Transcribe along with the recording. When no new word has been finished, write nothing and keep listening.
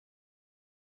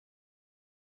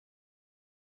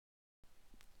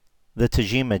The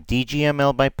Tajima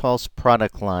DGML by Pulse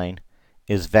product line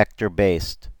is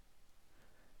vector-based.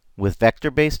 With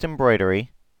vector-based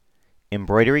embroidery,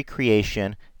 embroidery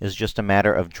creation is just a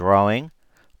matter of drawing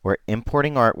or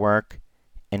importing artwork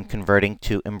and converting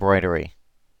to embroidery.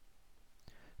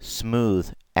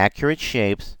 Smooth, accurate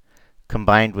shapes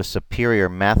combined with superior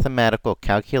mathematical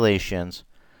calculations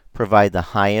provide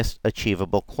the highest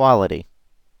achievable quality.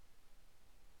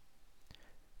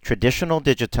 Traditional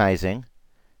digitizing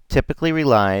typically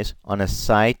relies on a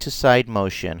side-to-side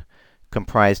motion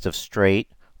comprised of straight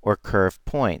or curved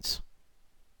points.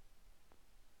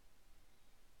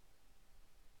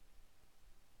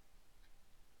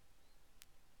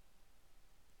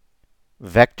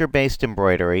 Vector-based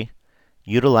embroidery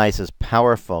utilizes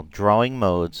powerful drawing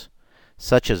modes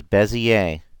such as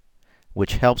Bezier,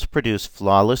 which helps produce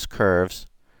flawless curves,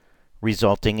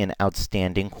 resulting in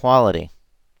outstanding quality.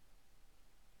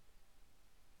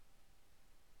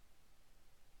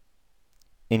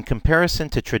 In comparison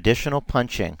to traditional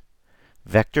punching,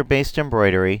 vector-based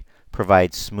embroidery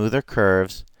provides smoother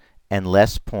curves and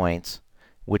less points,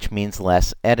 which means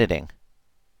less editing.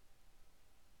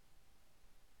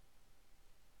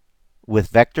 With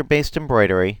vector-based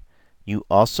embroidery, you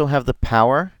also have the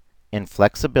power and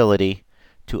flexibility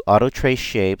to auto-trace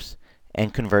shapes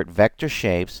and convert vector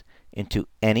shapes into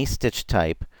any stitch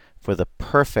type for the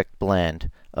perfect blend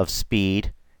of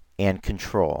speed and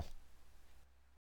control.